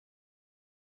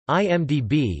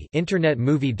IMDb Internet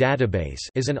Movie Database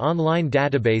is an online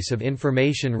database of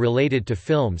information related to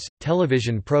films,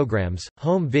 television programs,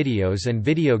 home videos and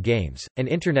video games, and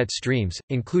Internet streams,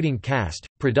 including cast,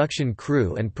 production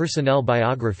crew and personnel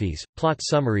biographies, plot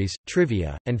summaries,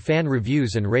 trivia, and fan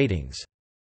reviews and ratings.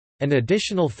 An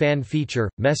additional fan feature,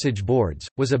 Message Boards,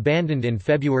 was abandoned in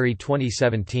February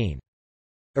 2017.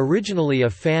 Originally a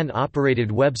fan-operated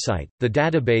website, the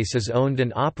database is owned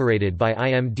and operated by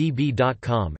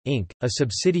IMDb.com, Inc., a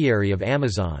subsidiary of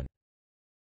Amazon.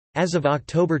 As of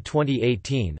October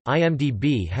 2018,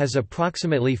 IMDb has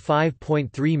approximately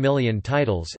 5.3 million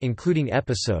titles including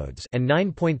episodes and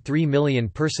 9.3 million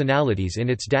personalities in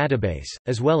its database,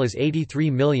 as well as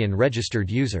 83 million registered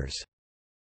users.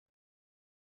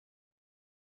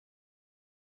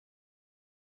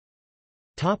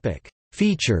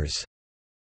 Features.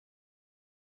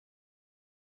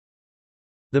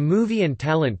 The movie and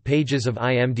talent pages of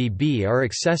IMDb are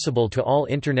accessible to all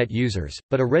Internet users,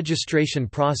 but a registration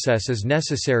process is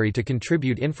necessary to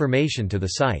contribute information to the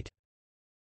site.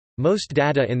 Most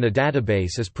data in the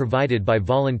database is provided by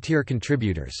volunteer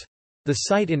contributors. The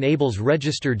site enables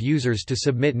registered users to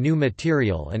submit new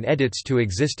material and edits to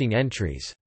existing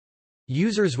entries.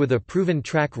 Users with a proven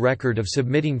track record of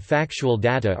submitting factual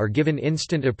data are given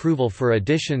instant approval for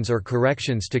additions or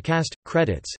corrections to cast,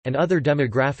 credits, and other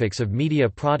demographics of media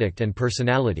product and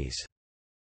personalities.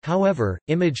 However,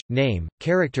 image, name,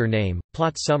 character name,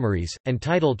 plot summaries, and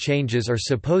title changes are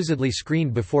supposedly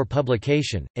screened before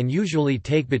publication, and usually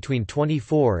take between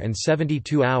 24 and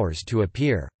 72 hours to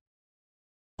appear.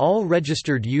 All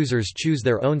registered users choose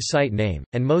their own site name,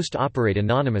 and most operate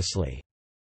anonymously.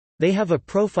 They have a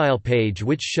profile page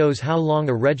which shows how long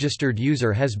a registered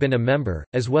user has been a member,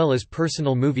 as well as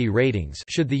personal movie ratings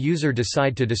should the user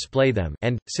decide to display them,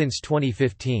 and, since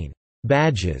 2015,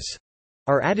 badges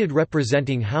are added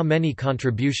representing how many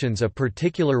contributions a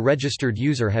particular registered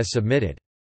user has submitted.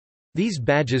 These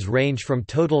badges range from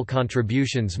total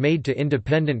contributions made to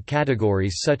independent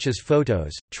categories such as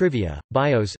photos, trivia,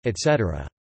 bios, etc.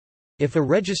 If a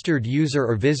registered user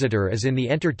or visitor is in the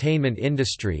entertainment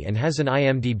industry and has an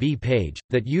IMDb page,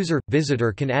 that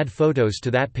user/visitor can add photos to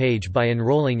that page by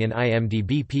enrolling in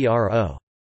IMDbPro.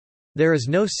 There is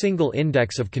no single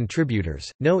index of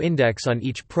contributors, no index on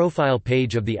each profile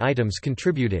page of the items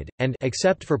contributed, and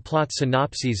except for plot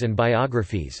synopses and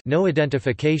biographies, no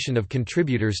identification of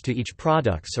contributors to each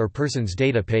product's or person's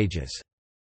data pages.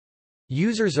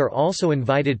 Users are also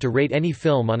invited to rate any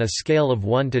film on a scale of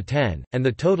 1 to 10, and the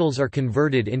totals are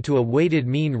converted into a weighted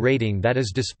mean rating that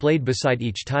is displayed beside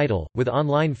each title, with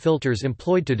online filters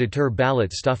employed to deter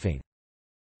ballot stuffing.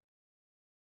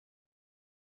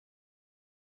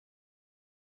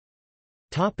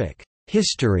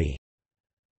 History.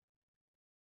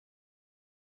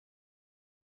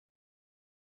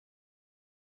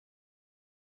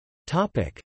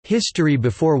 History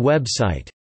before website.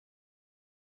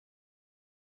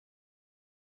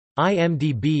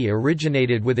 IMDb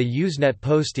originated with a Usenet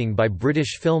posting by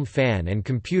British film fan and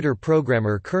computer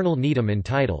programmer Colonel Needham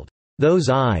entitled, "Those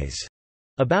Eyes",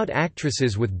 about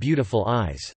actresses with beautiful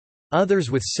eyes.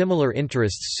 Others with similar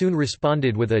interests soon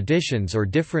responded with additions or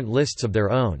different lists of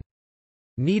their own.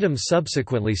 Needham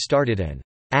subsequently started an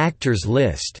actors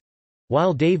list,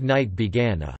 while Dave Knight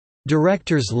began a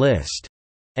directors list,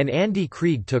 and Andy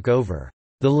Krieg took over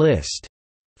the list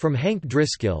from Hank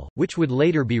Driscoll, which would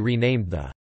later be renamed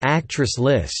the actress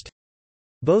list.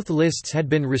 Both lists had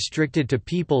been restricted to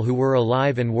people who were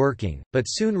alive and working, but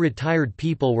soon retired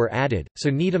people were added, so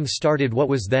Needham started what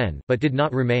was then, but did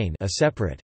not remain, a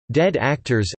separate dead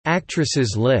actors,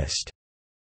 actresses list.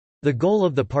 The goal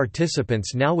of the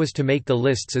participants now was to make the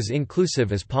lists as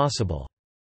inclusive as possible.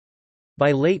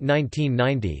 By late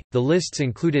 1990, the lists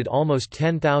included almost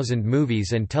 10,000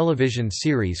 movies and television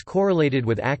series correlated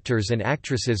with actors and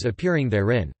actresses appearing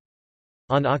therein.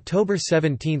 On October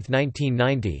 17,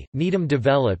 1990, Needham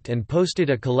developed and posted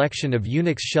a collection of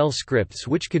Unix shell scripts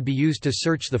which could be used to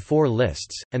search the four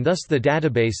lists, and thus the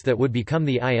database that would become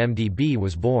the IMDb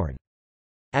was born.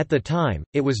 At the time,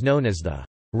 it was known as the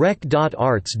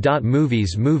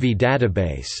rec.arts.movies movie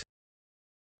database.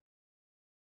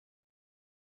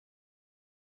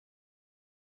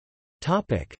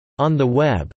 On the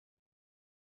web.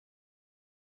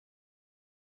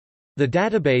 The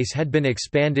database had been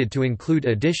expanded to include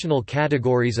additional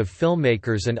categories of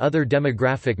filmmakers and other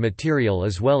demographic material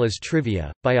as well as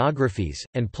trivia, biographies,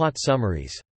 and plot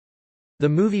summaries. The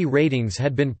movie ratings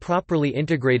had been properly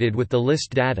integrated with the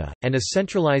list data, and a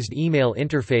centralized email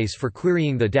interface for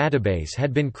querying the database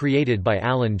had been created by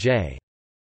Alan J.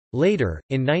 Later,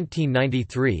 in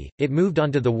 1993, it moved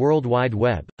onto the World Wide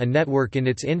Web, a network in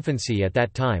its infancy at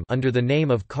that time, under the name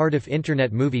of Cardiff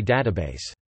Internet Movie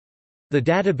Database. The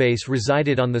database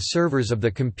resided on the servers of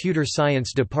the Computer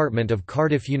Science Department of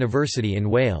Cardiff University in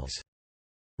Wales.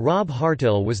 Rob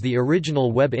Hartill was the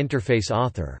original web interface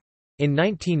author. In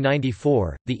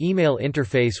 1994, the email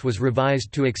interface was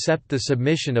revised to accept the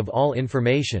submission of all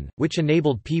information, which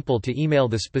enabled people to email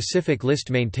the specific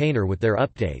list maintainer with their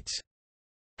updates.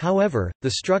 However,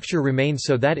 the structure remained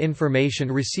so that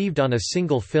information received on a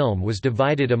single film was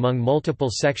divided among multiple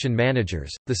section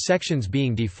managers, the sections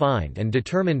being defined and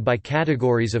determined by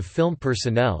categories of film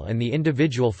personnel and the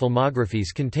individual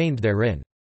filmographies contained therein.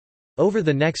 Over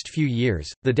the next few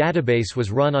years, the database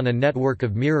was run on a network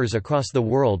of mirrors across the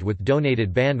world with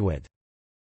donated bandwidth.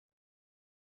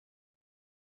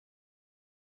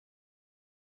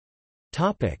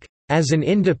 As an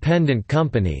independent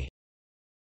company.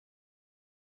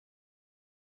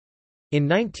 In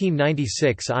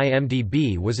 1996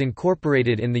 IMDb was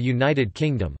incorporated in the United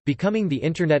Kingdom, becoming the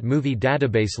Internet Movie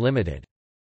Database Limited.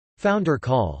 Founder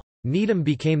Carl Needham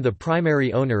became the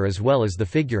primary owner as well as the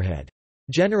figurehead.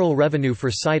 General revenue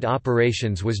for site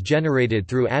operations was generated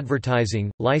through advertising,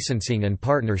 licensing and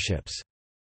partnerships.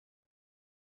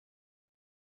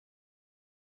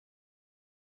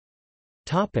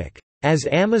 As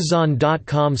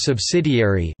Amazon.com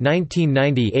subsidiary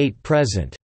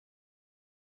 1998–present.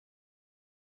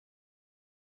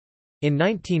 In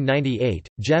 1998,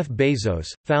 Jeff Bezos,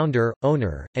 founder,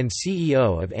 owner, and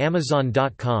CEO of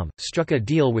Amazon.com, struck a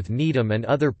deal with Needham and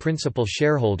other principal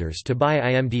shareholders to buy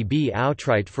IMDb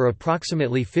outright for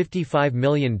approximately $55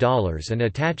 million and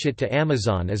attach it to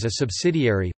Amazon as a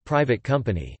subsidiary, private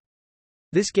company.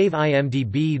 This gave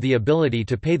IMDb the ability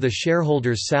to pay the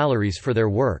shareholders' salaries for their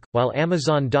work, while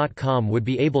Amazon.com would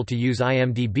be able to use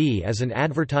IMDb as an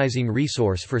advertising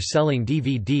resource for selling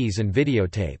DVDs and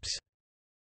videotapes.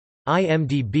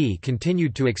 IMDb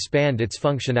continued to expand its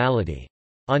functionality.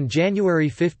 On January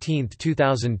 15,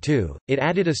 2002, it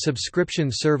added a subscription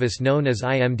service known as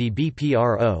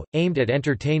IMDbPro, aimed at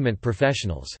entertainment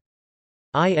professionals.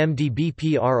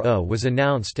 IMDbPro was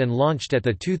announced and launched at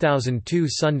the 2002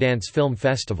 Sundance Film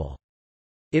Festival.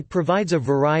 It provides a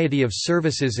variety of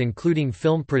services including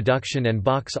film production and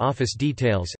box office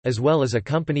details, as well as a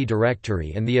company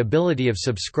directory and the ability of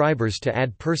subscribers to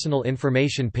add personal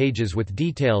information pages with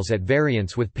details at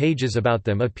variance with pages about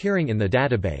them appearing in the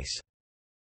database.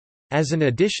 As an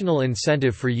additional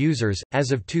incentive for users,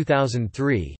 as of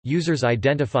 2003, users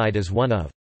identified as one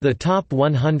of the top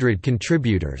 100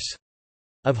 contributors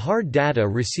of hard data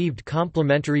received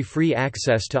complimentary free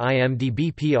access to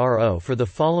IMDbPro for the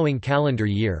following calendar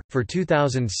year. For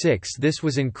 2006, this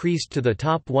was increased to the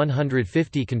top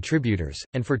 150 contributors,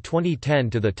 and for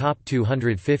 2010 to the top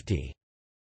 250.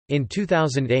 In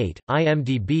 2008,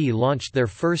 IMDb launched their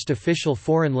first official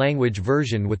foreign language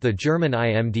version with the German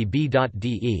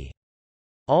IMDb.de.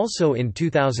 Also in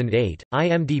 2008,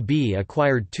 IMDb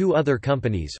acquired two other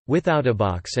companies,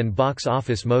 Withoutabox and Box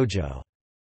Office Mojo.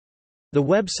 The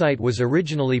website was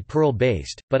originally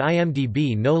Perl-based, but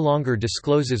IMDb no longer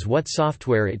discloses what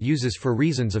software it uses for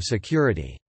reasons of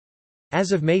security.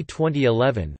 As of May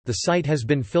 2011, the site has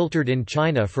been filtered in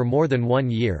China for more than 1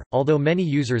 year, although many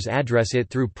users address it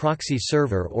through proxy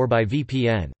server or by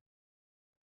VPN.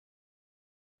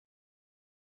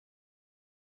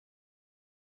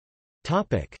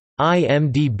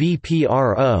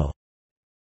 IMDbPro.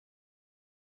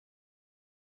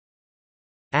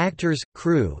 Actors,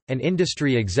 crew, and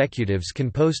industry executives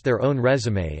can post their own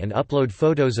resume and upload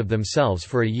photos of themselves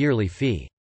for a yearly fee.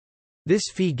 This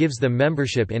fee gives them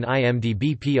membership in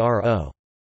IMDbPro.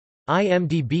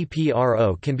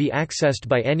 IMDbPro can be accessed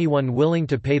by anyone willing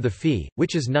to pay the fee,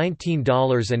 which is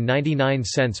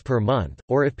 $19.99 per month,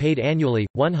 or if paid annually,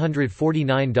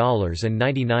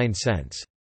 $149.99.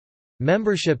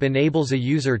 Membership enables a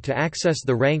user to access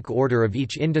the rank order of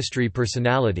each industry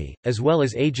personality, as well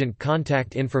as agent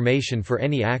contact information for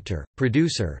any actor,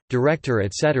 producer, director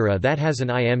etc. that has an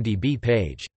IMDb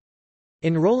page.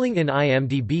 Enrolling in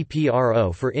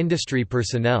IMDbPro for industry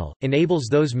personnel enables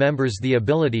those members the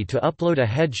ability to upload a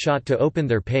headshot to open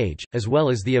their page, as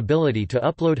well as the ability to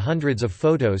upload hundreds of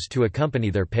photos to accompany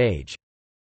their page.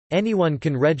 Anyone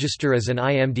can register as an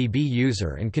IMDb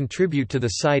user and contribute to the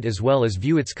site as well as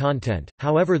view its content,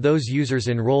 however those users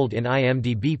enrolled in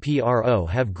IMDbPro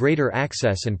have greater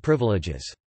access and privileges.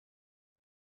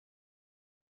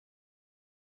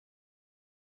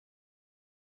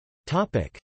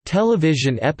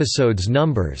 Television episodes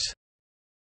numbers.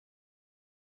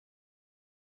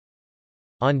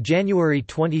 On January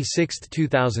 26,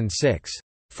 2006,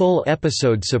 full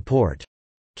episode support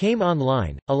came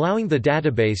online, allowing the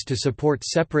database to support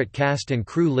separate cast and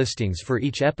crew listings for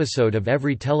each episode of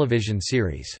every television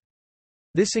series.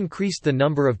 This increased the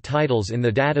number of titles in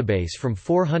the database from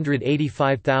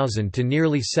 485,000 to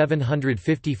nearly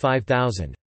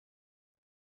 755,000.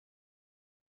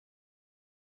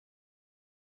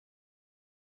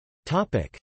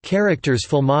 Characters'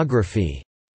 filmography.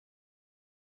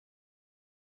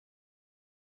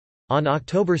 On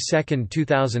October 2,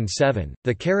 2007,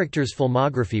 the character's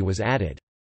filmography was added.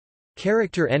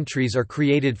 Character entries are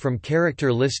created from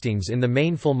character listings in the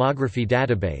main filmography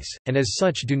database, and as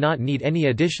such do not need any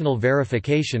additional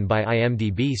verification by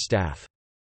IMDb staff.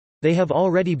 They have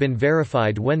already been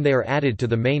verified when they are added to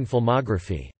the main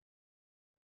filmography.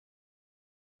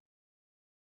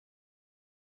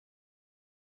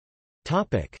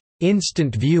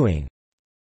 Instant viewing.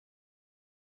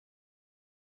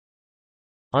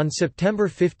 On September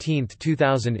 15,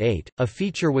 2008, a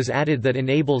feature was added that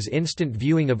enables instant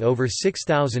viewing of over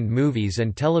 6,000 movies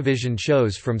and television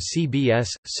shows from CBS,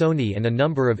 Sony and a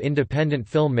number of independent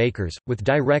filmmakers, with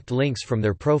direct links from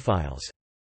their profiles.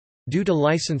 Due to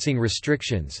licensing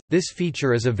restrictions, this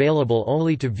feature is available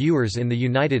only to viewers in the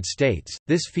United States.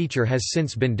 This feature has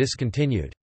since been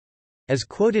discontinued. As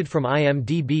quoted from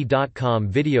IMDb.com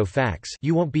video facts,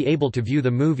 you won't be able to view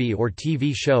the movie or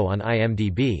TV show on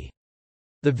IMDb.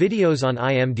 The videos on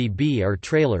IMDb are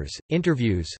trailers,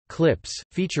 interviews, clips,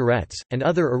 featurettes, and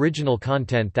other original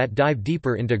content that dive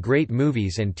deeper into great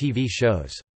movies and TV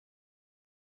shows.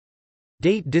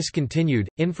 Date discontinued,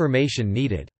 information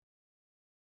needed.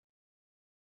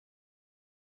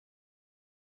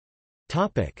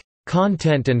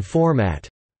 Content and format.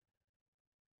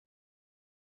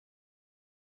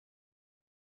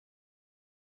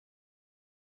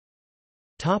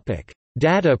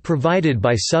 Data provided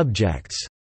by subjects.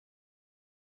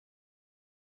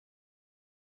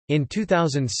 In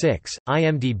 2006,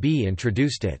 IMDb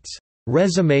introduced its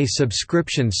resume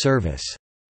subscription service,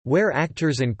 where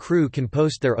actors and crew can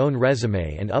post their own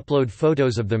resume and upload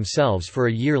photos of themselves for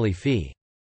a yearly fee.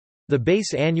 The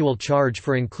base annual charge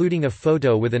for including a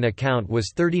photo with an account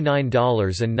was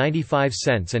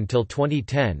 $39.95 until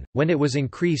 2010, when it was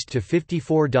increased to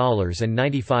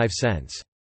 $54.95.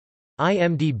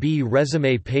 IMDb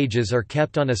resume pages are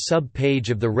kept on a sub-page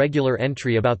of the regular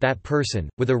entry about that person,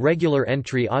 with a regular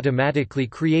entry automatically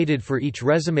created for each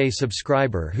resume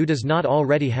subscriber who does not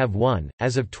already have one.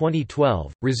 As of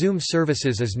 2012, Resume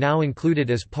Services is now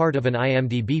included as part of an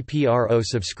IMDbPro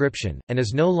subscription, and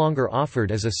is no longer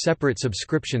offered as a separate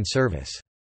subscription service.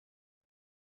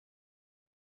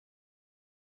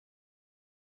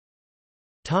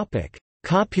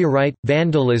 Copyright,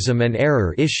 vandalism and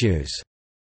error issues.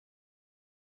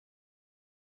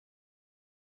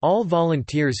 All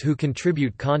volunteers who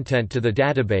contribute content to the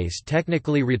database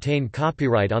technically retain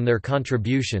copyright on their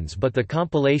contributions, but the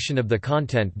compilation of the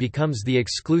content becomes the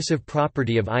exclusive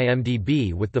property of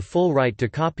IMDb with the full right to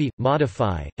copy,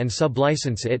 modify, and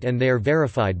sublicense it, and they are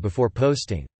verified before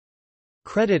posting.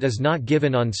 Credit is not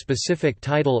given on specific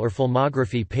title or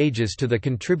filmography pages to the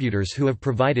contributors who have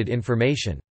provided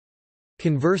information.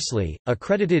 Conversely, a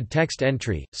credited text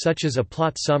entry, such as a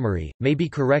plot summary, may be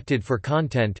corrected for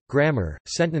content, grammar,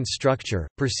 sentence structure,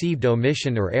 perceived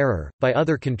omission or error, by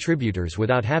other contributors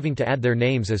without having to add their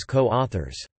names as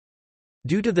co-authors.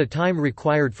 Due to the time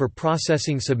required for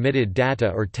processing submitted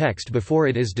data or text before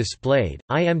it is displayed,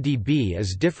 IMDb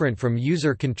is different from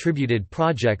user-contributed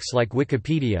projects like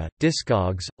Wikipedia,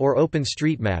 Discogs, or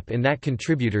OpenStreetMap in that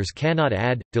contributors cannot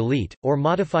add, delete, or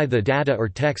modify the data or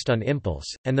text on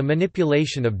impulse, and the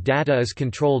manipulation of data is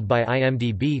controlled by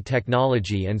IMDb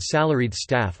technology and salaried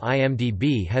staff.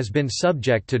 IMDb has been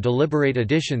subject to deliberate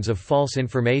additions of false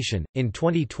information. In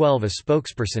 2012, a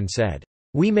spokesperson said,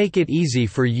 "We make it easy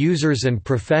for users and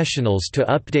professionals to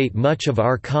update much of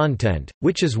our content,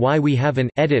 which is why we have an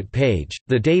edit page.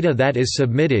 The data that is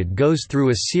submitted goes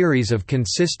through a series of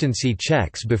consistency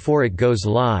checks before it goes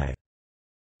live.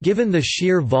 Given the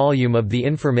sheer volume of the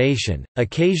information,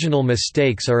 occasional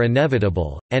mistakes are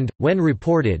inevitable, and, when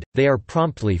reported, they are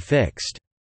promptly fixed.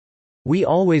 We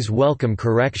always welcome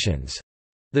corrections."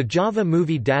 The Java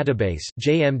Movie Database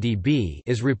 (JMDB)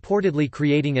 is reportedly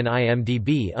creating an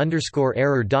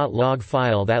IMDb_error.log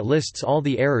file that lists all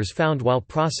the errors found while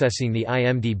processing the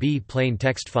IMDb plain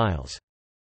text files.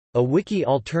 A wiki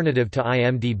alternative to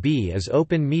IMDb is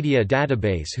Open Media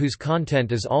Database, whose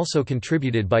content is also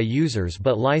contributed by users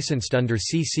but licensed under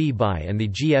CC BY and the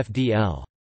GFDL.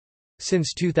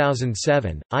 Since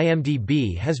 2007,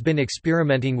 IMDb has been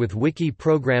experimenting with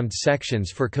wiki-programmed sections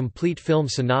for complete film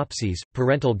synopses,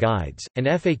 parental guides, and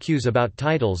FAQs about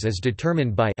titles as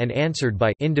determined by and answered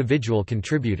by individual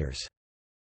contributors.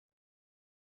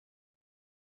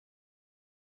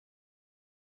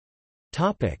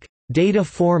 Topic: Data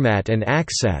format and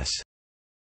access.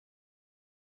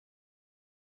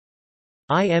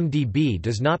 IMDb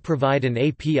does not provide an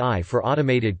API for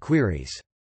automated queries.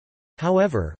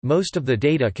 However, most of the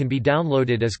data can be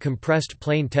downloaded as compressed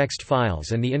plain text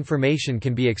files and the information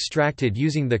can be extracted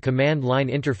using the command line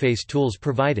interface tools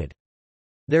provided.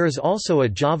 There is also a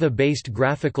Java-based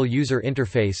graphical user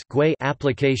interface (GUI)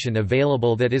 application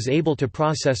available that is able to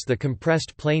process the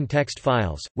compressed plain text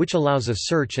files, which allows a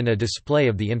search and a display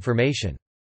of the information.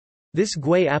 This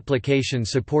GUI application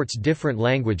supports different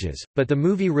languages, but the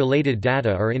movie-related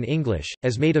data are in English,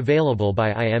 as made available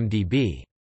by IMDb.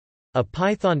 A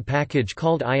Python package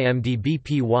called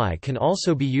IMDbPy can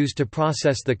also be used to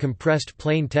process the compressed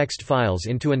plain text files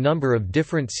into a number of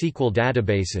different SQL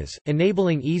databases,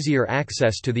 enabling easier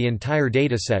access to the entire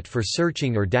dataset for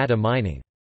searching or data mining.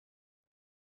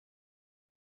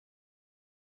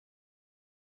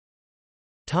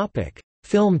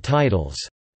 Film titles.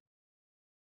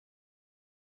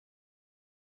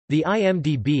 The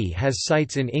IMDb has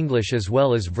sites in English as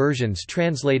well as versions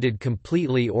translated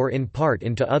completely or in part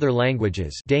into other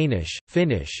languages: Danish,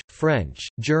 Finnish, French,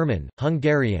 German,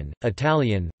 Hungarian,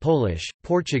 Italian, Polish,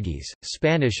 Portuguese,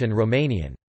 Spanish and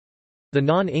Romanian. The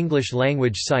non-English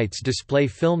language sites display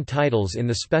film titles in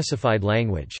the specified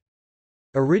language.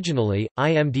 Originally,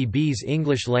 IMDb's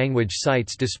English-language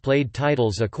sites displayed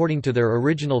titles according to their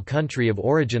original country of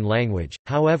origin language.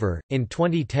 However, in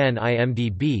 2010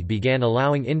 IMDb began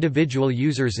allowing individual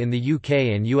users in the UK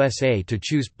and USA to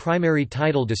choose primary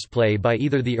title display by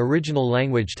either the original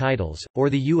language titles, or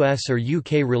the US or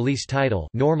UK release title,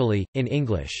 normally, in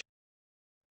English.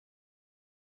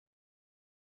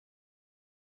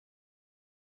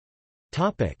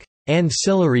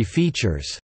 Ancillary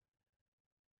features.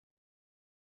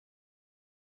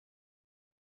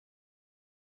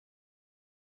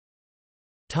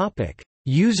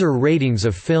 User ratings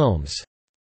of films.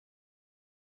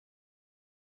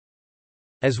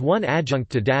 As one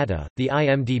adjunct to data, the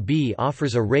IMDb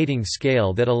offers a rating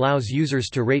scale that allows users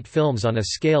to rate films on a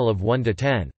scale of 1 to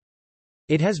 10.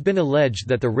 It has been alleged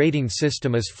that the rating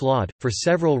system is flawed. For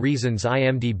several reasons,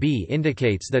 IMDb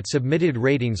indicates that submitted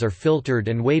ratings are filtered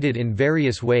and weighted in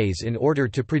various ways in order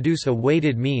to produce a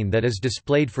weighted mean that is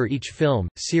displayed for each film,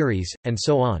 series, and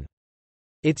so on.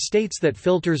 It states that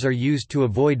filters are used to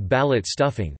avoid ballot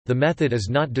stuffing. The method is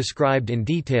not described in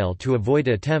detail to avoid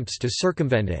attempts to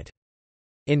circumvent it.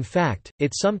 In fact,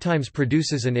 it sometimes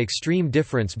produces an extreme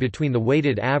difference between the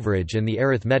weighted average and the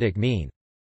arithmetic mean.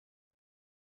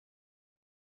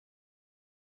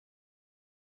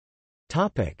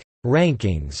 Topic: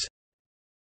 Rankings.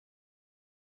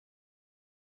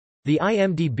 The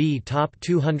IMDb Top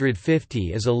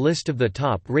 250 is a list of the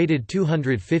top-rated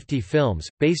 250 films,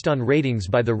 based on ratings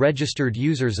by the registered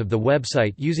users of the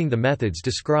website using the methods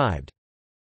described.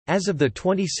 As of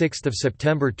 26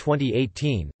 September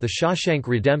 2018, The Shawshank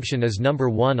Redemption is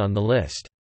number 1 on the list.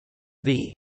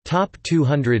 The Top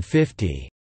 250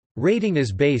 rating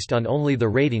is based on only the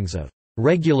ratings of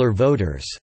regular voters.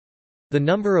 The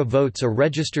number of votes a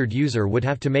registered user would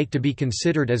have to make to be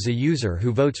considered as a user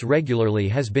who votes regularly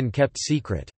has been kept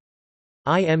secret.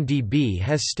 IMDb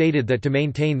has stated that to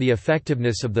maintain the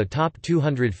effectiveness of the Top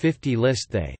 250 list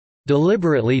they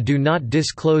deliberately do not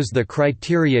disclose the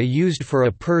criteria used for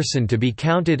a person to be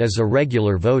counted as a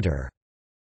regular voter.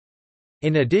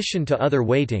 In addition to other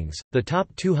weightings, the top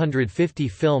 250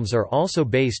 films are also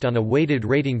based on a weighted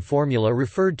rating formula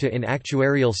referred to in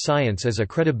actuarial science as a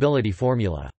credibility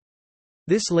formula.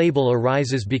 This label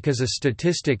arises because a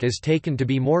statistic is taken to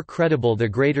be more credible the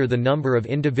greater the number of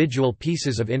individual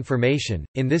pieces of information,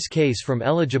 in this case from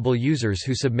eligible users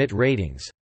who submit ratings.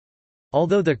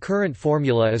 Although the current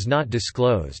formula is not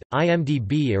disclosed,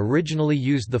 IMDb originally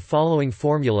used the following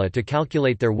formula to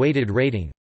calculate their weighted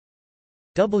rating: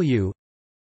 W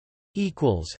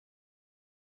equals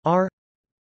R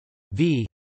V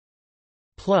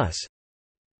plus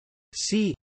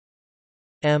C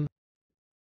M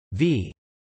V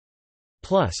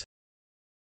plus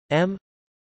M.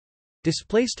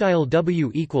 Display style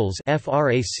W equals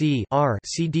frac R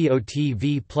C dot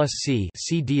V plus C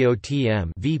dot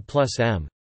M V plus M,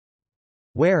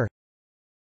 where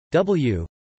W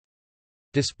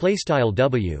display style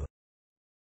W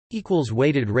equals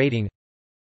weighted rating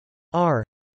R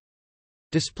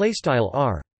display style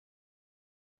R.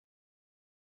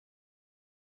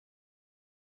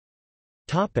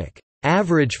 Topic: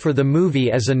 Average for the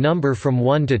movie as a number from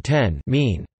 1 to 10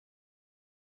 mean.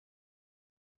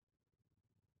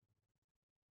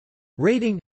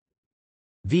 Rating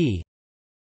V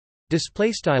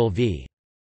display style V.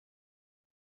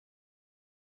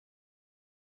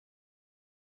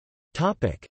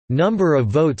 Topic: Number of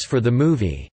votes for the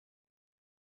movie.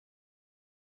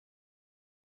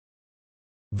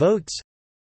 Votes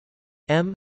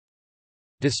M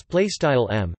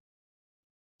 _M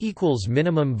equals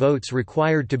minimum votes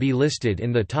required to be listed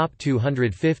in the top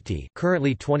 250,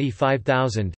 currently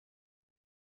 25,000.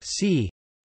 C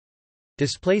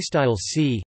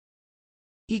 _C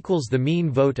equals the mean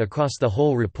vote across the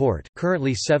whole report,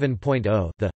 currently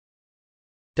 7.0. The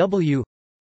W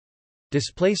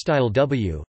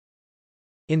 _W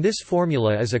in this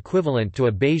formula is equivalent to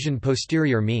a Bayesian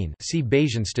posterior mean. See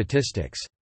Bayesian statistics.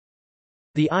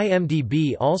 The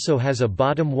IMDb also has a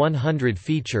bottom 100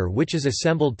 feature which is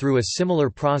assembled through a similar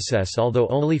process, although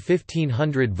only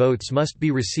 1,500 votes must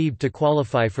be received to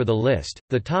qualify for the list.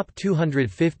 The top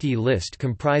 250 list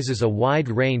comprises a wide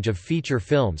range of feature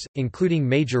films, including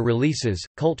major releases,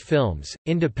 cult films,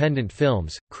 independent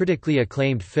films, critically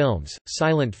acclaimed films,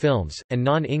 silent films, and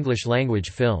non-English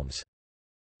language films.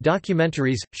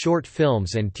 Documentaries, short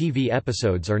films and TV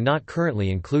episodes are not currently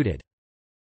included.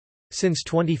 Since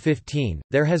 2015,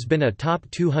 there has been a top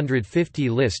 250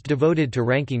 list devoted to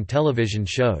ranking television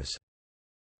shows.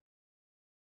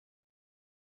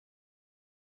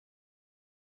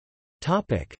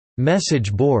 Topic: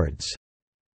 Message boards.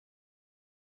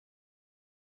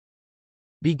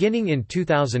 Beginning in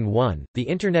 2001, the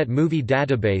Internet Movie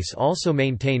Database also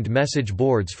maintained message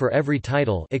boards for every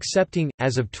title excepting,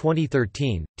 as of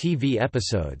 2013, TV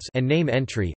episodes and name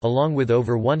entry, along with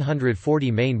over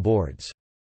 140 main boards.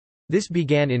 This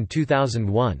began in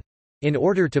 2001. In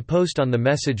order to post on the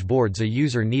message boards, a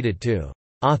user needed to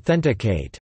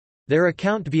authenticate their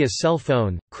account via cell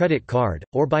phone, credit card,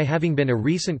 or by having been a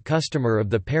recent customer of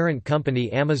the parent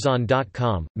company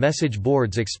Amazon.com. Message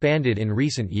boards expanded in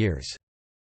recent years.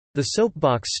 The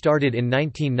Soapbox started in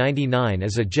 1999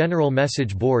 as a general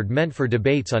message board meant for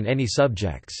debates on any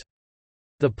subjects.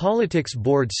 The Politics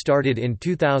Board, started in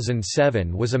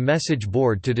 2007, was a message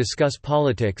board to discuss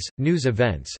politics, news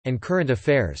events, and current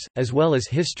affairs, as well as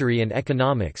history and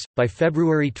economics. By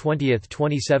February 20,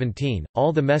 2017,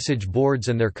 all the message boards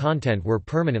and their content were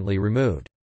permanently removed.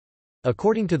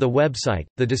 According to the website,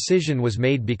 the decision was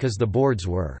made because the boards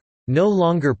were no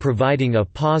longer providing a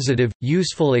positive,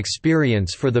 useful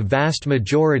experience for the vast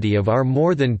majority of our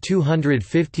more than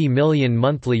 250 million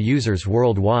monthly users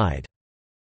worldwide.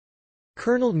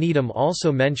 Colonel Needham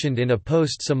also mentioned in a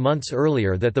post some months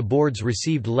earlier that the boards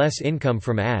received less income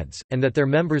from ads, and that their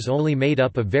members only made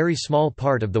up a very small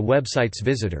part of the website's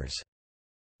visitors.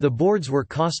 The boards were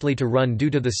costly to run due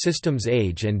to the system's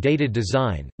age and dated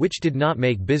design, which did not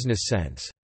make business sense.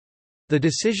 The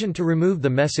decision to remove the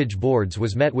message boards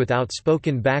was met with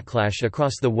outspoken backlash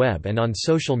across the web and on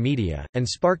social media, and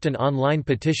sparked an online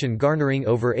petition garnering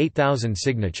over 8,000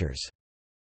 signatures.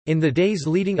 In the days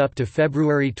leading up to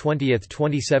February 20,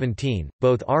 2017,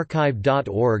 both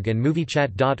archive.org and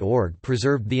moviechat.org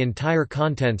preserved the entire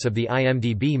contents of the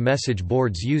IMDb message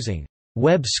boards using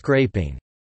web scraping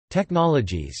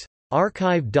technologies.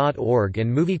 Archive.org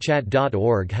and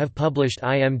moviechat.org have published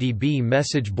IMDb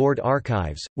message board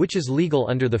archives, which is legal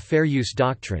under the Fair Use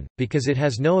Doctrine, because it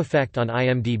has no effect on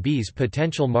IMDb's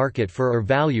potential market for or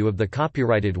value of the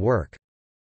copyrighted work.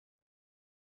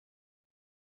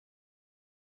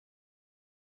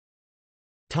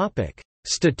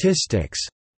 Statistics.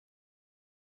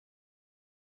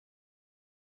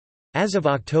 As of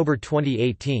October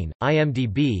 2018,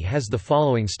 IMDb has the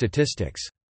following statistics.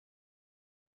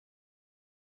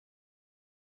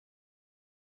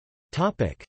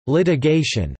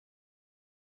 Litigation.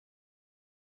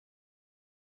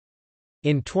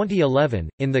 In 2011,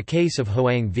 in the case of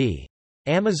Hoang v.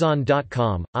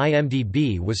 Amazon.com,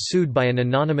 IMDb was sued by an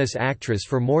anonymous actress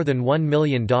for more than $1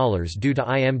 million due to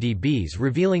IMDb's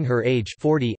revealing her age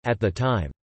 40, at the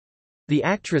time. The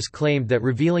actress claimed that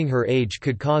revealing her age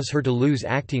could cause her to lose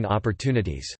acting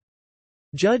opportunities.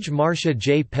 Judge Marcia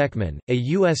J. Peckman, a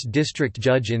U.S. District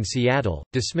Judge in Seattle,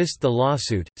 dismissed the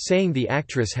lawsuit, saying the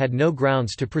actress had no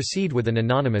grounds to proceed with an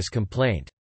anonymous complaint.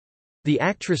 The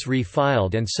actress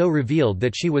refiled and so revealed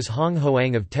that she was Hong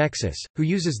Hoang of Texas, who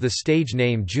uses the stage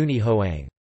name Junie Hoang.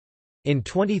 In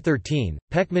 2013,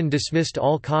 Peckman dismissed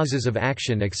all causes of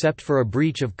action except for a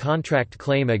breach of contract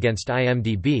claim against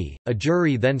IMDb. A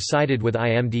jury then sided with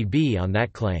IMDb on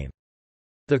that claim.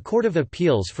 The Court of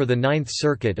Appeals for the Ninth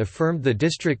Circuit affirmed the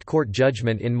district court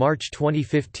judgment in March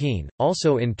 2015.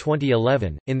 Also in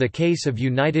 2011, in the case of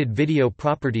United Video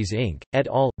Properties Inc., et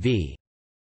al. v.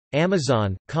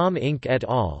 Amazon, Com Inc. et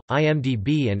al.,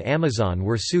 IMDb and Amazon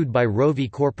were sued by Rovi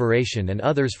Corporation and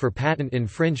others for patent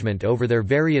infringement over their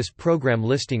various program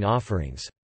listing offerings.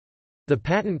 The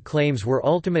patent claims were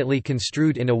ultimately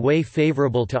construed in a way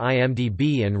favorable to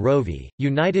IMDb and Roe v.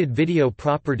 United Video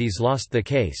Properties lost the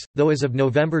case, though as of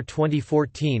November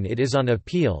 2014 it is on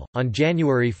appeal. On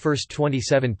January 1,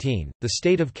 2017, the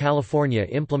state of California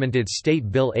implemented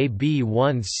State Bill AB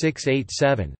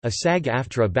 1687, a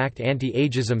SAG-AFTRA-backed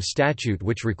anti-ageism statute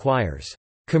which requires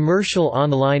commercial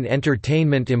online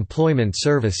entertainment employment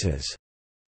services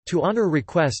to honor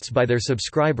requests by their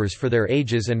subscribers for their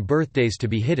ages and birthdays to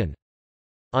be hidden.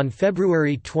 On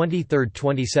February 23,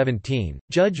 2017,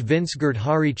 Judge Vince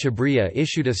Girdhari Chabria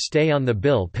issued a stay on the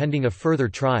bill pending a further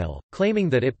trial, claiming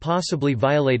that it possibly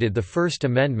violated the First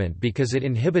Amendment because it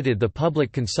inhibited the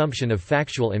public consumption of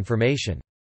factual information.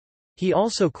 He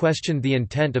also questioned the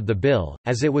intent of the bill,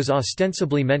 as it was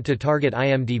ostensibly meant to target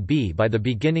IMDb. By the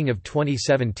beginning of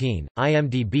 2017,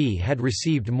 IMDb had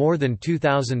received more than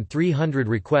 2,300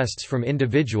 requests from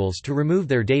individuals to remove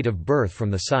their date of birth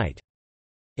from the site.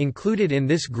 Included in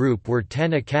this group were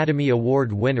 10 Academy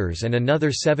Award winners and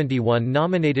another 71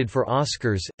 nominated for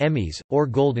Oscars, Emmys, or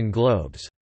Golden Globes.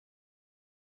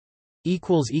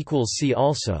 See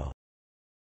also